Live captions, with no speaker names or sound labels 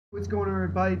What's going on,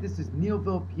 everybody? This is Neil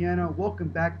Villapiano. Welcome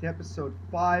back to episode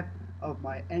 5 of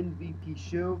my NVP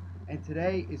show. And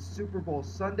today is Super Bowl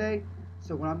Sunday.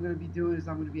 So what I'm going to be doing is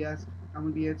I'm going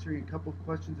to be answering a couple of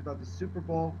questions about the Super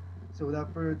Bowl. So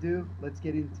without further ado, let's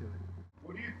get into it.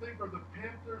 What do you think are the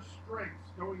Panthers' strengths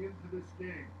going into this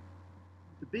game?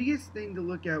 The biggest thing to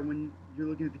look at when you're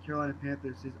looking at the Carolina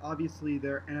Panthers is obviously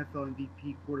their NFL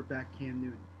MVP quarterback Cam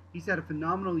Newton. He's had a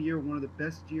phenomenal year, one of the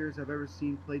best years I've ever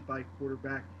seen played by a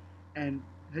quarterback, and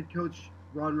head coach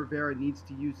Ron Rivera needs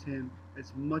to use him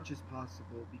as much as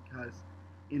possible because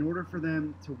in order for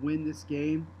them to win this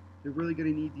game, they're really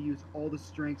going to need to use all the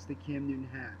strengths that Cam Newton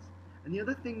has. And the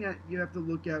other thing that you have to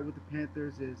look at with the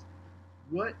Panthers is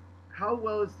what how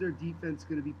well is their defense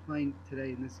going to be playing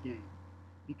today in this game?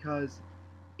 Because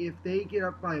if they get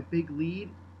up by a big lead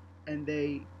and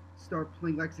they start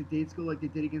playing lackadaisical like they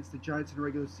did against the Giants in the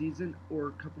regular season or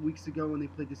a couple weeks ago when they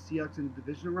played the Seahawks in the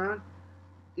divisional round,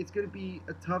 it's going to be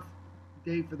a tough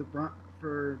day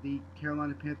for the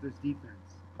Carolina Panthers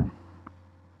defense.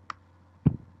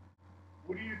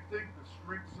 What do you think the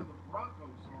strengths of the Broncos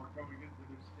are going into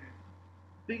this game?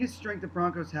 Biggest strength the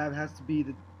Broncos have has to be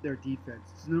their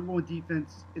defense. It's the number one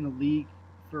defense in the league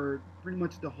for pretty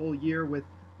much the whole year, with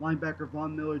linebacker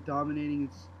Von Miller dominating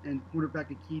and cornerback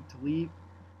Aqib Talib.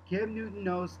 Cam Newton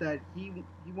knows that he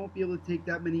won't be able to take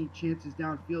that many chances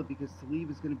downfield because Talib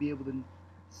is going to be able to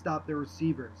stop their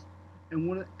receivers.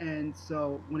 And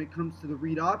so when it comes to the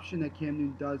read option that Cam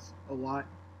Newton does a lot,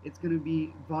 it's going to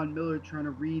be Von Miller trying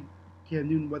to read Cam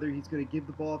Newton, whether he's going to give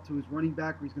the ball to his running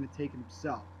back or he's going to take it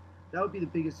himself. That would be the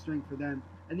biggest strength for them.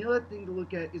 And the other thing to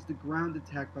look at is the ground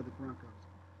attack by the Broncos.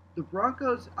 The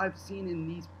Broncos I've seen in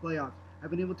these playoffs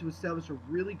have been able to establish a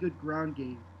really good ground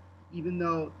game, even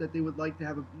though that they would like to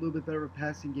have a little bit better of a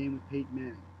passing game with Peyton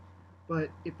Manning.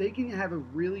 But if they can have a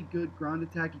really good ground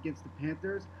attack against the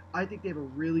Panthers, I think they have a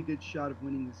really good shot of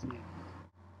winning this game.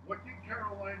 What can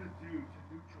Carolina do to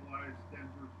neutralize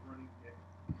Denver's running game?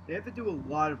 They have to do a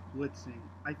lot of blitzing.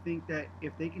 I think that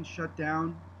if they can shut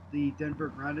down the Denver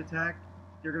ground attack,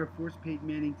 they're going to force Peyton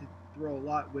Manning to throw a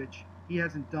lot, which he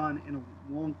hasn't done in a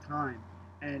long time.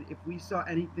 And if we saw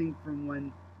anything from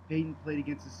when Peyton played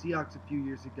against the Seahawks a few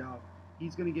years ago,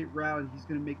 he's going to get riled, he's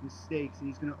going to make mistakes, and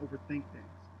he's going to overthink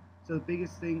things. So the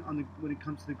biggest thing when it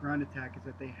comes to the ground attack is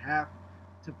that they have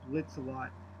to blitz a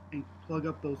lot and plug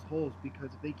up those holes,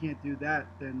 because if they can't do that,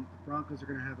 then the Broncos are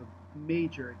going to have a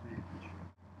major advantage.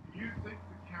 Do you think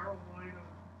the Carolina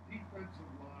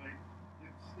defensive line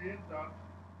can stand up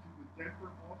to the Denver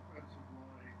offensive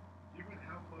line, given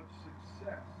how much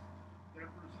success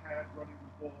Denver's had running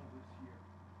the ball this year?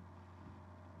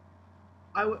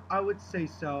 I would say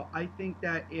so. I think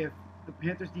that if the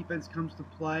Panthers defense comes to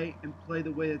play and play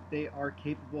the way that they are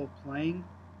capable of playing,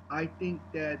 I think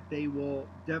that they will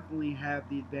definitely have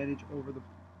the advantage over the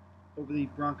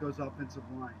Broncos offensive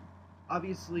line.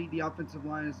 Obviously, the offensive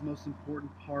line is the most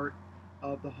important part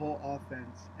of the whole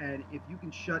offense, and if you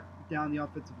can shut down the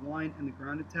offensive line and the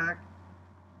ground attack,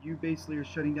 you basically are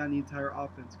shutting down the entire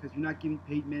offense, because you're not giving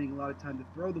Peyton Manning a lot of time to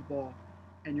throw the ball,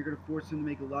 and you're going to force him to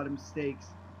make a lot of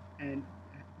mistakes and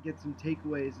get some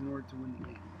takeaways in order to win the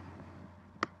game.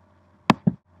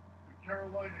 If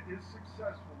Carolina is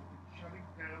successful in shutting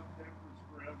down Denver's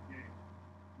ground game,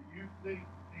 do you think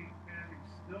Peyton Manning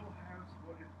still has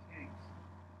what it takes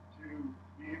to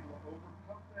be able to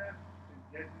overcome that and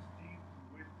get his team to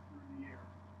win through the air?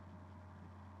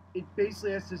 It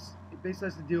basically has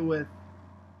to deal with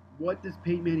what does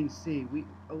Peyton Manning see.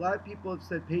 A lot of people have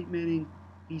said Peyton Manning,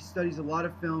 he studies a lot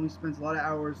of film, he spends a lot of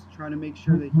hours trying to make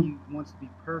sure that he wants to be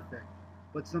perfect,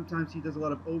 but sometimes he does a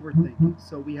lot of overthinking.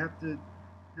 So we have to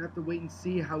wait and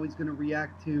see how he's going to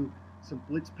react to some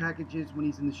blitz packages when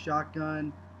he's in the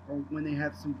shotgun, or when they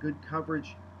have some good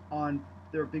coverage on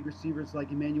their big receivers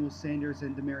like Emmanuel Sanders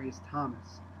and Demaryius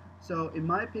Thomas. So in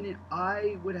my opinion,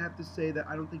 I would have to say that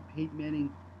I don't think Peyton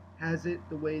Manning has it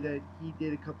the way that he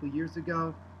did a couple of years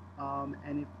ago.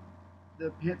 And if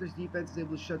the Panthers defense is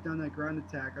able to shut down that ground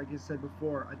attack, like I said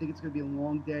before, I think it's going to be a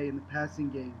long day in the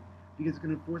passing game, because it's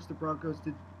going to force the Broncos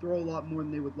to throw a lot more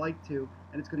than they would like to,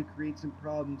 and it's going to create some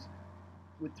problems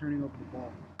with turning over the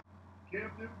ball.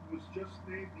 Cam Newton was just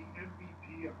named the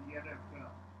MVP of the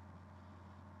NFL.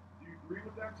 Do you agree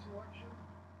with that selection?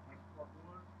 That's part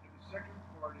one. And the second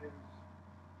part is,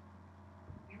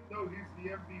 even though he's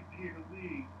the MVP of the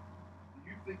league, do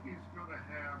you think he's going to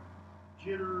have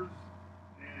jitters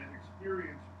and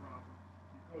experience problems?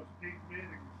 Because Peyton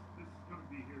Manning, this is going to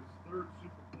be his third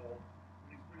Super Bowl,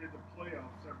 and he's been in the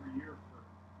playoffs every year for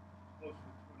close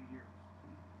to 20 years.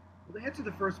 Well, to answer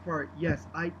the first part, yes,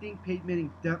 I think Cam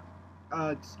Newton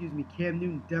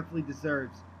definitely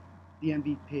deserves the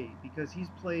MVP because he's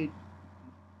played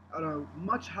at a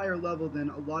much higher level than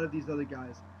a lot of these other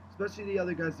guys, especially the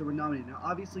other guys that were nominated. Now,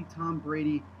 obviously, Tom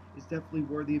Brady is definitely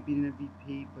worthy of being an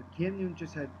MVP, but Cam Newton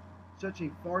just had such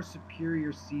a far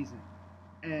superior season.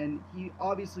 And he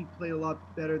obviously played a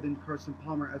lot better than Carson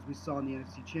Palmer, as we saw in the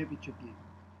NFC Championship game.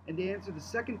 And to answer the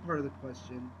second part of the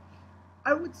question,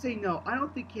 I would say no. I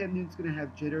don't think Cam Newton's going to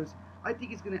have jitters. I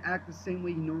think he's going to act the same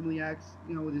way he normally acts,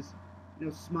 with his,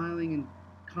 smiling and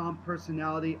calm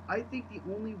personality. I think the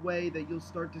only way that you'll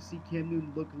start to see Cam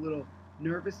Newton look a little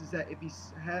nervous is that if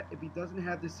he doesn't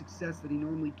have the success that he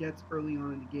normally gets early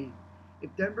on in the game.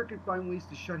 If Denver can find ways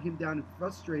to shut him down and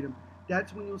frustrate him,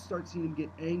 that's when you'll start seeing him get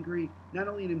angry, not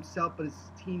only at himself but his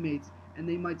teammates, and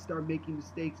they might start making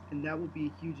mistakes, and that will be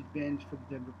a huge advantage for the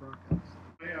Denver Broncos.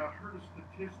 I heard a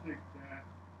statistic that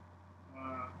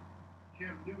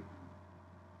Cam Newton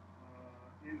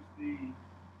is the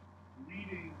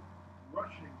leading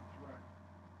rushing threat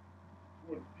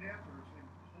for the Panthers in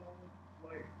called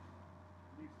plays.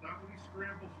 It means not when he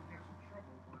scrambles and gets in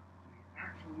trouble, but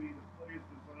actually the play is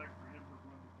designed for him to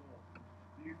run the ball.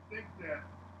 Do you think that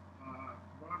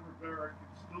Ron Rivera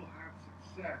can still have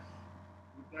success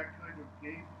with that kind of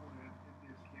game plan in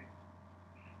this game?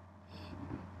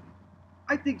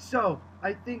 I think so.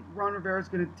 I think Ron Rivera is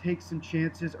going to take some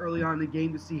chances early on in the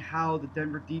game to see how the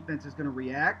Denver defense is going to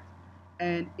react.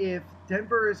 And if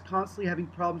Denver is constantly having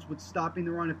problems with stopping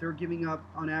the run, if they're giving up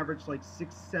on average like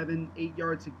 6, 7, 8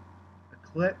 yards a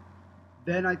clip,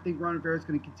 then I think Ron Rivera is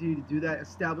going to continue to do that,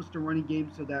 establish the running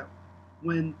game so that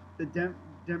when the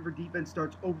Denver defense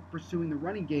starts over pursuing the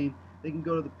running game, they can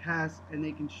go to the pass and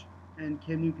and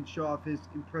Cam Newton can show off his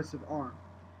impressive arm.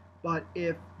 But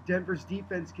if Denver's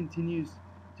defense continues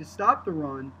to stop the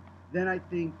run, then I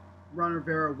think Ron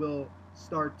Rivera will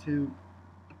start to,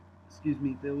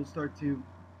 they will start to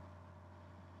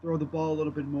throw the ball a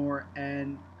little bit more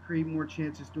and create more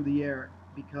chances through the air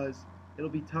because it'll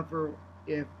be tougher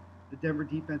if the Denver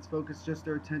defense focuses just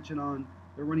their attention on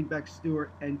their running back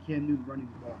Stewart and Cam Newton running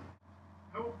the ball.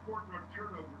 How important are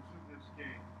turnovers in this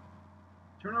game?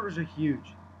 Turnovers are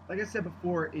huge. Like I said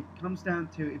before, it comes down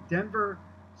to if Denver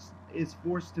is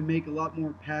forced to make a lot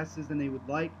more passes than they would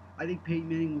like, I think Peyton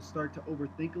Manning will start to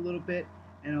overthink a little bit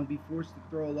and he'll be forced to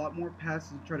throw a lot more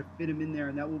passes and try to fit him in there,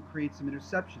 and that will create some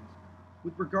interceptions.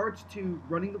 With regards to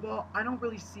running the ball, I don't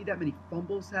really see that many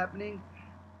fumbles happening.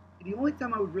 The only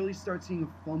time I would really start seeing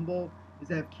a fumble is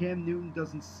that if Cam Newton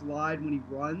doesn't slide when he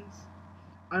runs.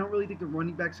 I don't really think the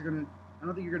running backs are going to, I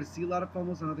don't think you're going to see a lot of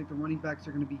fumbles. I don't think the running backs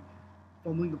are going to be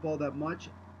fumbling the ball that much.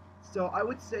 So I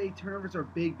would say turnovers are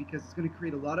big because it's going to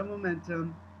create a lot of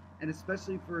momentum, and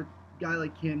especially for a guy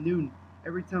like Cam Newton,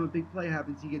 every time a big play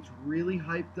happens, he gets really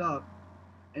hyped up,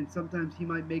 and sometimes he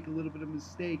might make a little bit of a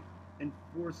mistake and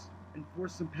force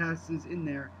some passes in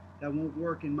there that won't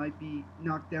work and might be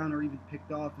knocked down or even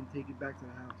picked off and taken back to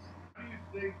the house. How do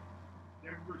you think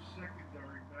Denver's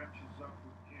secondary matches up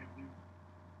with Cam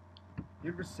Newton?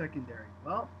 Denver's secondary.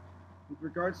 Well, with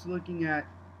regards to looking at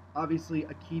obviously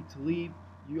Aqib Talib,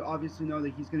 you obviously know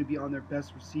that he's going to be on their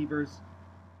best receivers.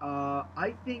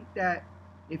 I think that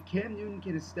if Cam Newton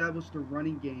can establish the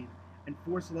running game and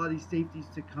force a lot of these safeties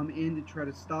to come in to try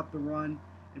to stop the run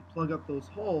and plug up those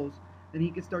holes, then he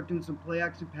can start doing some play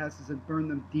action passes and burn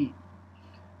them deep.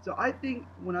 So I think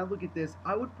when I look at this,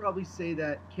 I would probably say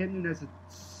that Cam Newton has a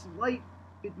slight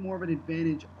bit more of an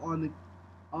advantage on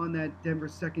that Denver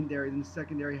secondary than the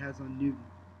secondary has on Newton.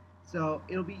 So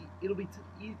it'll be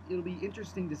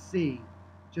interesting to see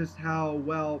just how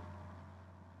well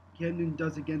Cam Newton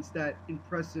does against that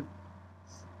impressive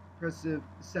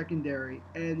secondary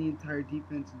and the entire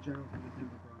defense in general for the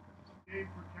Denver Broncos. Game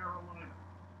for Carolina.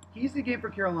 He's the game for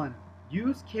Carolina.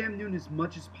 Use Cam Newton as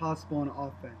much as possible on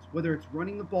offense, whether it's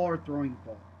running the ball or throwing the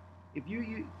ball.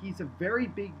 He's a very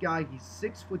big guy. He's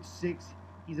 6'6".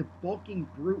 He's a bulking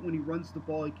brute when he runs the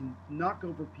ball. He can knock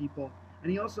over people,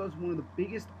 and he also has one of the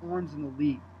biggest arms in the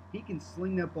league. He can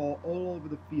sling that ball all over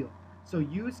the field. So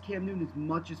use Cam Newton as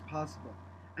much as possible.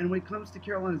 And when it comes to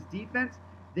Carolina's defense,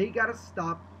 they got to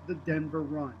stop the Denver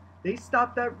run. They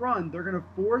stop that run, they're going to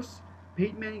force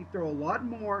Peyton Manning to throw a lot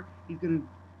more. He's going to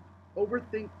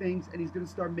overthink things, and he's going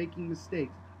to start making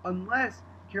mistakes. Unless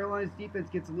Carolina's defense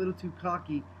gets a little too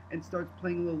cocky and starts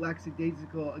playing a little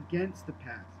lackadaisical against the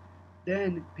pass,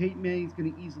 then Peyton Manning is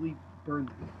going to easily burn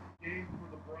them. Game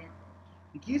for the Broncos.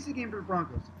 The keys to the game for the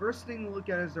Broncos. The first thing to look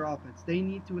at is their offense. They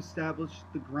need to establish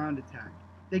the ground attack.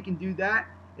 If they can do that,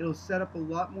 it'll set up a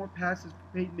lot more passes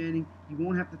for Peyton Manning. He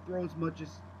won't have to throw as much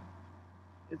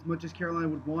as Carolina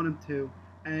would want him to,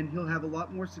 and he'll have a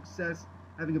lot more success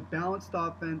having a balanced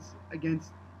offense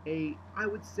against a, I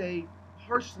would say,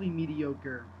 harshly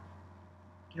mediocre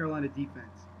Carolina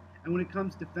defense. And when it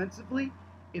comes defensively,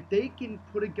 if they can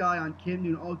put a guy on Cam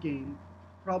Newton all game,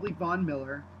 probably Von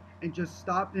Miller, and just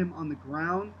stop him on the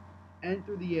ground and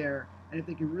through the air, and if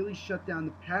they can really shut down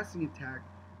the passing attack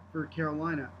for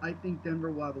Carolina, I think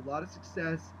Denver will have a lot of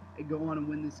success and go on and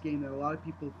win this game that a lot of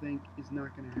people think is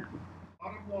not going to happen.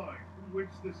 Bottom line, who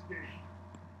wins this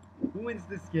game? Who wins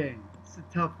this game? It's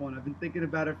a tough one. I've been thinking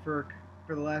about it for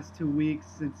the last 2 weeks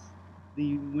since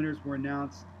the winners were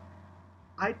announced.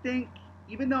 I think,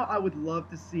 even though I would love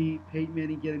to see Peyton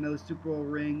Manning get another Super Bowl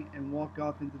ring and walk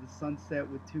off into the sunset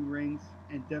with 2 rings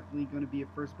and definitely going to be a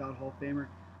first ballot Hall of Famer,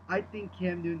 I think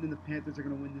Cam Newton and the Panthers are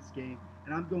going to win this game,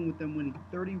 and I'm going with them winning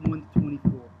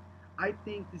 31-24. I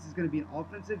think this is going to be an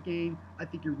offensive game. I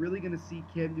think you're really going to see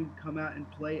Cam Newton come out and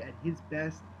play at his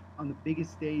best on the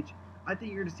biggest stage. I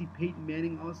think you're going to see Peyton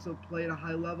Manning also play at a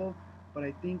high level, but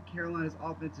I think Carolina's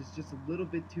offense is just a little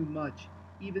bit too much,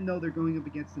 even though they're going up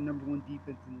against the number 1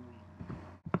 defense in the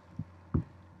league.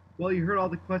 Well, you heard all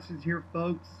the questions here,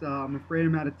 folks. I'm afraid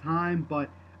I'm out of time, but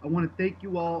I want to thank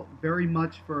you all very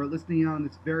much for listening on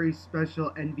this very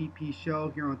special NVP show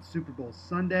here on Super Bowl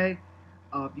Sunday.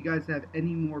 If you guys have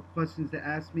any more questions to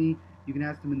ask me, you can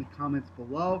ask them in the comments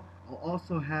below. I'll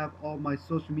also have all my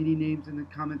social media names in the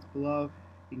comments below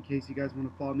in case you guys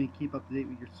want to follow me and keep up to date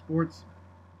with your sports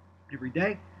every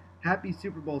day. Happy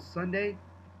Super Bowl Sunday,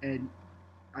 and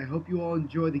I hope you all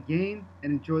enjoy the game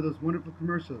and enjoy those wonderful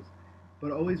commercials.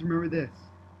 But always remember this,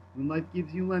 when life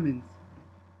gives you lemons,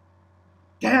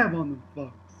 dab on them,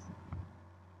 folks.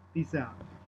 Peace out.